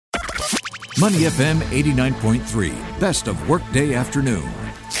Money FM 89.3, best of workday afternoon.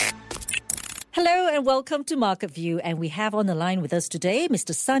 Hello and welcome to Market View, and we have on the line with us today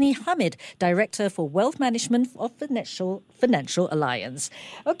Mr. Sunny Hamid, Director for Wealth Management of Financial Alliance.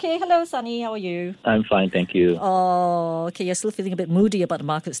 Okay, hello Sunny, how are you? I'm fine, thank you. Oh, okay, you're still feeling a bit moody about the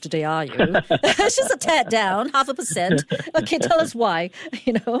markets today, are you? It's just a tad down, 0.5%. Okay, tell us why,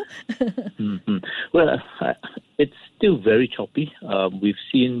 Mm-hmm. Well, it's still very choppy. We've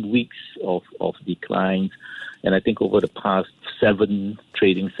seen weeks of declines. And I think over the past 7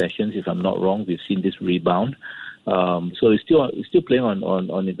 trading sessions, if I'm not wrong, we've seen this rebound. So it's still playing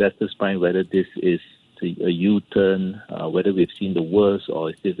on investors' mind whether this is a U-turn, whether we've seen the worst,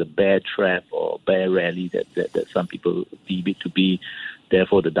 or is this a bear trap or bear rally that some people deem it to be.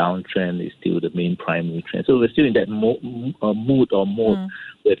 Therefore, the downtrend is still the main primary trend. So we're still in that mode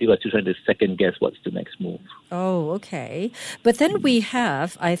where people are still trying to second guess what's the next move. Oh, okay. But then we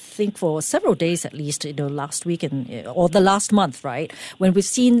have, I think for several days at least, last week or the last month, right, when we've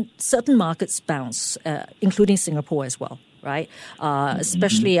seen certain markets bounce, including Singapore as well. Right,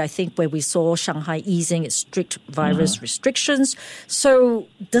 especially I think where we saw Shanghai easing its strict virus restrictions. So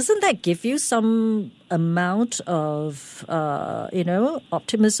doesn't that give you some amount of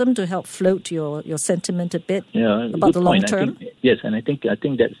optimism to help float your sentiment a bit about the long term? Yes, and I think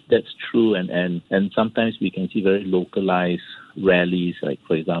that's true, and sometimes we can see very localized rallies, like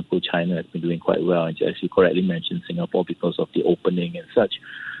for example China has been doing quite well, and as you correctly mentioned, Singapore because of the opening and such.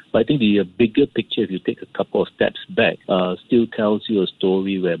 But I think the bigger picture, if you take a couple of steps back, still tells you a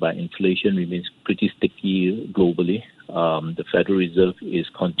story whereby inflation remains pretty sticky globally. The Federal Reserve is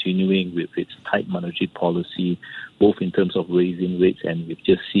continuing with its tight monetary policy, both in terms of raising rates, and we've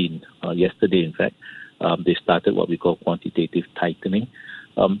just seen yesterday, in fact, they started what we call quantitative tightening.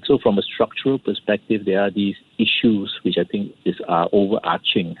 So from a structural perspective, there are these issues which I think are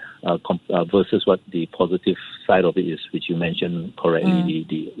overarching versus what the positive side of it is, which you mentioned correctly,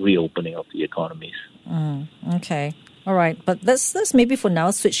 the reopening of the economies. Okay. All right. But let's maybe for now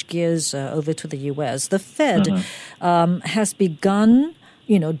switch gears over to the U.S. The Fed has begun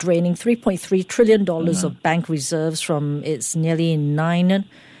draining $3.3 trillion of bank reserves from its nearly $9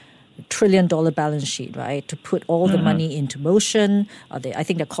 trillion balance sheet, right, to put all the money into motion. I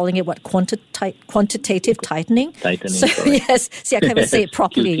think they're calling it quantitative tightening. So, yes, see, I can't even say it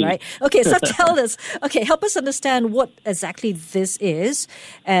properly, right? Okay, so tell us, help us understand what exactly this is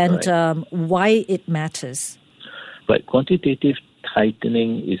and why it matters. Right, quantitative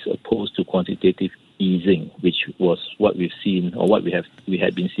tightening is opposed to quantitative easing, which was what we've seen or what we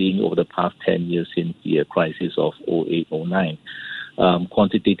had been seeing over the past 10 years since the crisis of 2008-2009.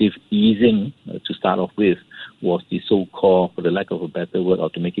 Quantitative easing, to start off with, was the so-called, for the lack of a better word, or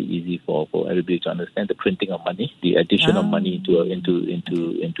to make it easy for everybody to understand, the printing of money, the addition of money into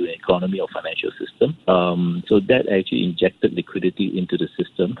an economy or financial system. So that actually injected liquidity into the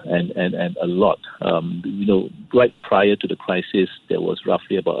system, and a lot. Right prior to the crisis, there was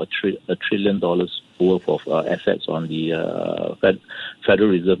roughly about $1 trillion worth of assets on the Federal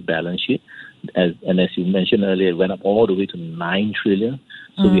Reserve balance sheet. As you mentioned earlier, it went up all the way to $9 trillion.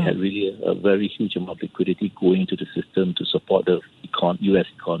 So we had really a very huge amount of liquidity going to the system to support the U.S.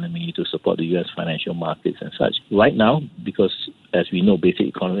 economy, to support the U.S. financial markets and such. Right now, because as we know, basic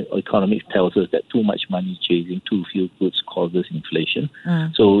economics tells us that too much money chasing too few goods causes inflation.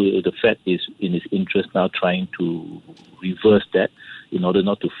 So the Fed is in its interest now trying to reverse that in order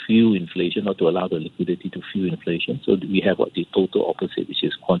not to fuel inflation, not to allow the liquidity to fuel inflation. So we have what the total opposite, which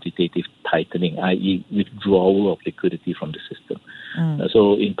is quantitative tightening, i.e. withdrawal of liquidity from the system.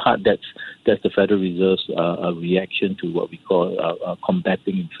 So in part, that's the Federal Reserve's reaction to what we call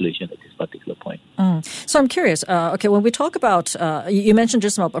combating inflation at this particular point. So I'm curious, when we talk about, you mentioned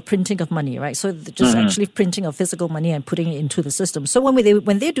just about a printing of money, right? So just actually printing of physical money and putting it into the system. So when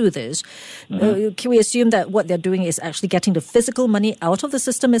they do this, can we assume that what they're doing is actually getting the physical money out of the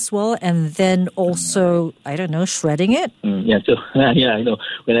system as well, and then also, shredding it? I know.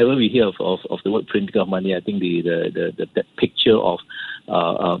 Whenever we hear of the word printing of money, I think the picture of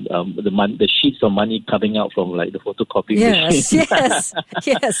the sheets of money coming out from like the photocopy machine.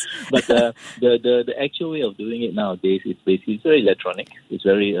 Yes. But the actual way of doing it nowadays is basically very electronic. It's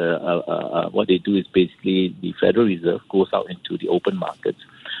very what they do is basically the Federal Reserve goes out into the open markets,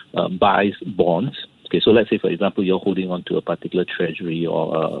 buys bonds. Okay, so let's say, for example, you're holding on to a particular treasury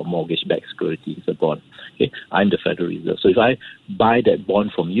or a mortgage-backed security, it's a bond. Okay, I'm the Federal Reserve. So if I buy that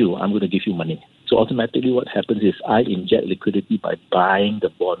bond from you, I'm going to give you money. So automatically what happens is I inject liquidity by buying the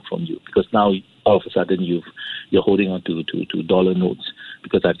bond from you, because now all of a sudden you're holding on to dollar notes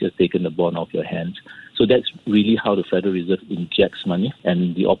because I've just taken the bond off your hands. So So that's really how the Federal Reserve injects money.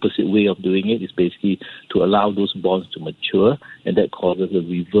 And the opposite way of doing it is basically to allow those bonds to mature, and that causes a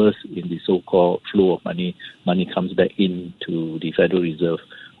reverse in the so-called flow of money. Money comes back into the Federal Reserve,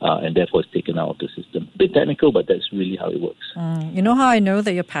 and therefore it's taken out of the system. A bit technical, but that's really how it works. You know how I know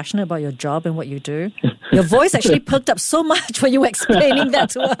that you're passionate about your job and what you do? Your voice actually perked up so much when you were explaining that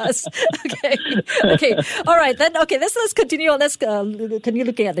to us. Okay. All right. Then, okay, let's continue on. Let's continue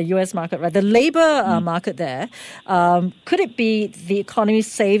looking at the U.S. market, right? The labor market there. Could it be the economy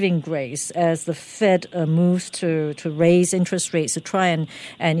saving grace as the Fed moves to raise interest rates to try and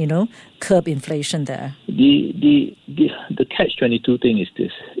curb inflation there? The catch-22 thing is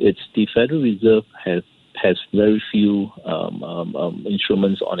this. It's the Federal Reserve has very few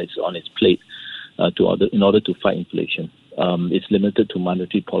instruments on its plate in order to fight inflation. It's limited to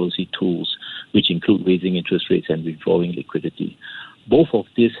monetary policy tools, which include raising interest rates and withdrawing liquidity. Both of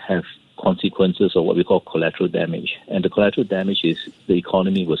these have consequences of what we call collateral damage. And the collateral damage is the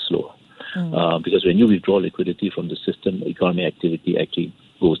economy was slow. Because when you withdraw liquidity from the system, economic activity actually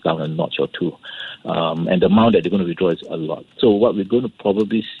goes down a notch or two. And the amount that they're going to withdraw is a lot. So what we're going to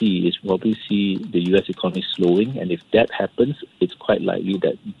probably see the U.S. economy slowing. And if that happens, it's quite likely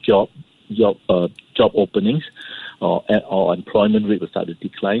that job openings or employment rate will start to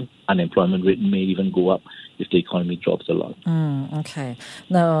decline. Unemployment rate may even go up if the economy drops a lot. Okay.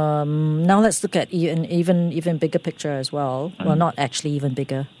 Now let's look at an even bigger picture as well. Well, not actually even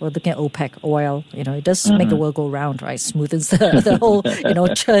bigger. We're looking at OPEC oil. It does make the world go round, right? Smoothens the whole,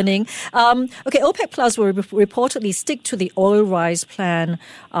 churning. Okay, OPEC Plus will reportedly stick to the oil rise plan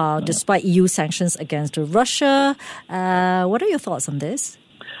despite EU sanctions against Russia. What are your thoughts on this?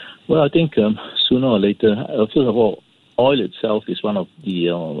 Well, I think sooner or later, first of all, oil itself is one of the,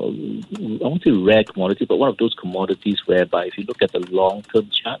 I won't say rare commodity, but one of those commodities whereby if you look at the long-term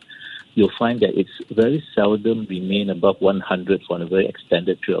chart, you'll find that it's very seldom remain above 100 for a very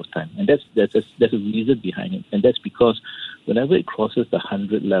extended period of time. And there's a reason behind it. And that's because whenever it crosses the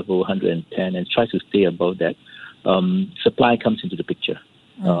 100 level, 110, and tries to stay above that, supply comes into the picture.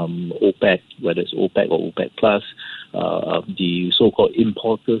 OPEC, whether it's OPEC or OPEC Plus, the so-called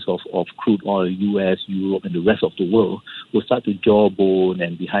importers of crude oil, US, Europe, and the rest of the world will start to jawbone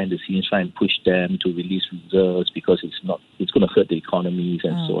and behind the scenes try and push them to release reserves because it's going to hurt the economies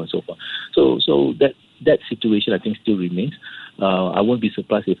and so on and so forth. So that situation I think still remains. I won't be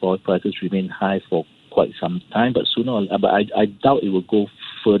surprised if oil prices remain high for quite some time, but I doubt it will go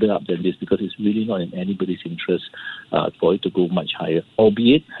further up than this because it's really not in anybody's interest for it to go much higher.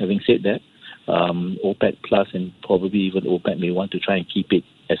 Albeit, having said that, OPEC Plus and probably even OPEC may want to try and keep it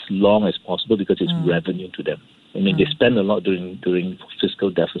as long as possible because it's revenue to them. I mean, they spend a lot during fiscal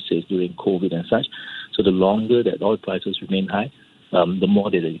deficits, during COVID and such. So the longer that oil prices remain high, the more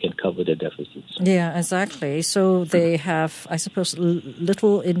that you can cover their deficits. Yeah, exactly. So they have, I suppose,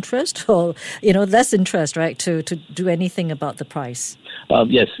 little interest or, less interest, right, to do anything about the price.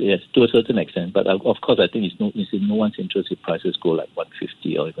 Yes, to a certain extent. But of course, I think it's in no one's interest if prices go like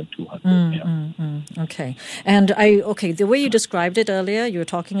 150 or even 200. Okay. And the way you described it earlier, you were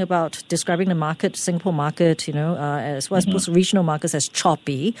talking about describing the market, Singapore market, as well as regional markets as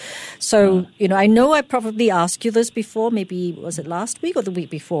choppy. So, I know I probably asked you this before, maybe was it last week or the week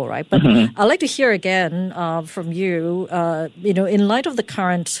before, right? But I'd like to hear again from you, in light of the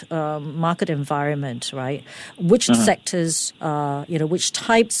current market environment, right? Which sectors, which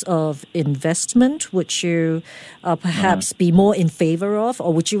types of investment would you perhaps be more in favor of,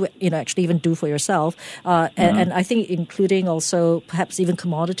 or would you, actually even do for yourself? And I think including also perhaps even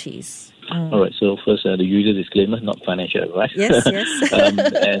commodities. All right. So first, the usual disclaimer: not financial advice. Yes.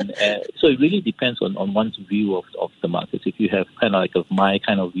 And so it really depends on one's view of the markets. If you have kind of like my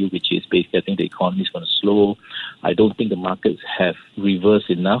kind of view, which is basically I think the economy is going to slow. I don't think the markets have reversed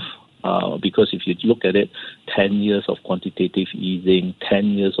enough. Because if you look at it, 10 years of quantitative easing, 10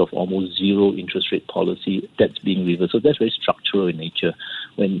 years of almost zero interest rate policy, that's being reversed. So that's very structural in nature.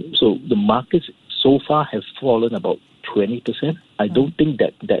 So the markets so far have fallen about 20%. I don't think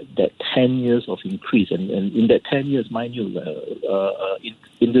that 10 years of increase, and in that 10 years, mind you,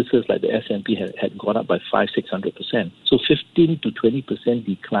 indices like the S&P had gone up by 500-600%. So 15 to 20%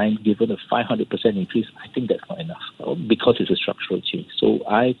 decline given a 500% increase, I think that's not enough because it's a structural change. So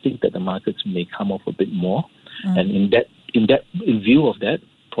I think that the markets may come off a bit more, and in view of that,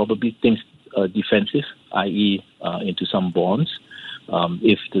 probably things defensive, i.e. into some bonds.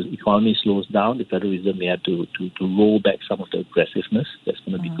 If the economy slows down, the Federal Reserve may have to roll back some of the aggressiveness. That's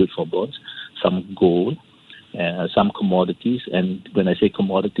going to be good for bonds. Some gold, some commodities. And when I say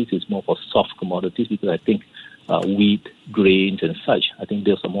commodities, it's more for soft commodities because I think wheat, grains, and such. I think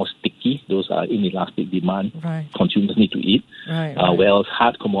those are more sticky. Those are inelastic demand. Right. Consumers need to eat. Right. Whereas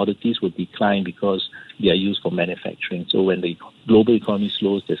hard commodities will decline because they are used for manufacturing. So when the global economy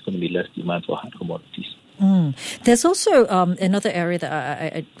slows, there's going to be less demand for hard commodities. There's also another area that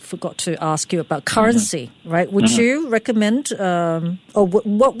I forgot to ask you about, currency, right? Would you recommend,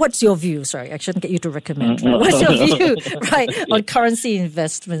 what's your view? Sorry, I shouldn't get you to recommend. Right? What's your view, right, on currency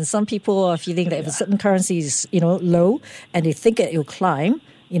investments? Some people are feeling that if a certain currency is, low and they think it will climb,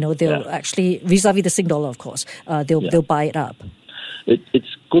 they'll actually, vis-a-vis the Sing dollar, of course, they'll buy it up.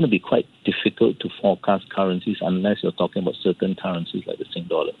 It's going to be quite difficult to forecast currencies unless you're talking about certain currencies like the Sing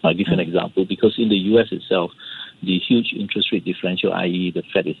dollar. I'll give you an example. Because in the U.S. itself, the huge interest rate differential, i.e. the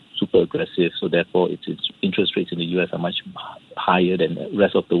Fed is super aggressive, so therefore its interest rates in the U.S. are much higher than the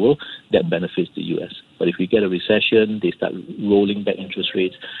rest of the world. That benefits the U.S. But if we get a recession, they start rolling back interest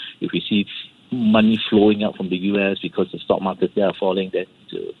rates. If we see money flowing out from the U.S. because the stock markets there are falling, then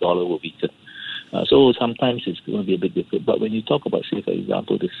the dollar will weaken. So sometimes it's going to be a bit difficult. But when you talk about, say, for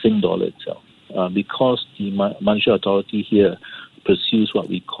example, the Sing dollar itself, because the monetary authority here pursues what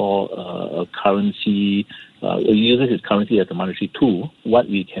we call a currency, uses its currency as a monetary tool, what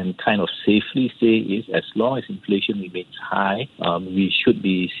we can kind of safely say is as long as inflation remains high, we should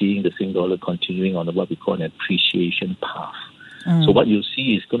be seeing the Sing dollar continuing on what we call an appreciation path. So what you'll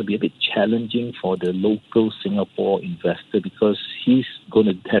see is going to be a bit challenging for the local Singapore investor because he's going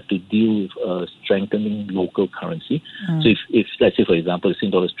to have to deal with strengthening local currency. So if, let's say, for example, the Sing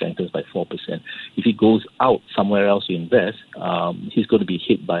dollar strengthens by 4%, if he goes out somewhere else to invest, he's going to be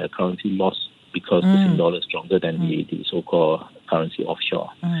hit by a currency loss because the Sing dollar is stronger than the so-called currency offshore.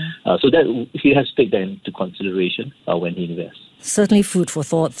 So that he has to take that into consideration when he invests. Certainly food for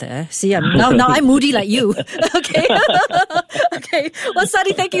thought there. See, now I'm moody like you. Okay. Okay. Well,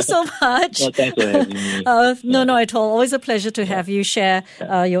 Sunny, thank you so much. Well, thanks for having me. No, at all. Always a pleasure to have you share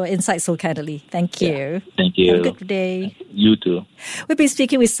your insights so candidly. Thank you. Thank you. Have a good day. You too. We've been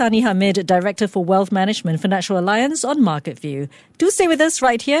speaking with Sunny Hamid, Director for Wealth Management, Financial Alliance on Market View. Do stay with us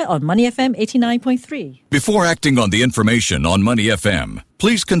right here on Money FM 89.3. Before acting on the information on Money FM,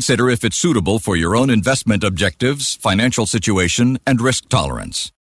 please consider if it's suitable for your own investment objectives, financial situation, and risk tolerance.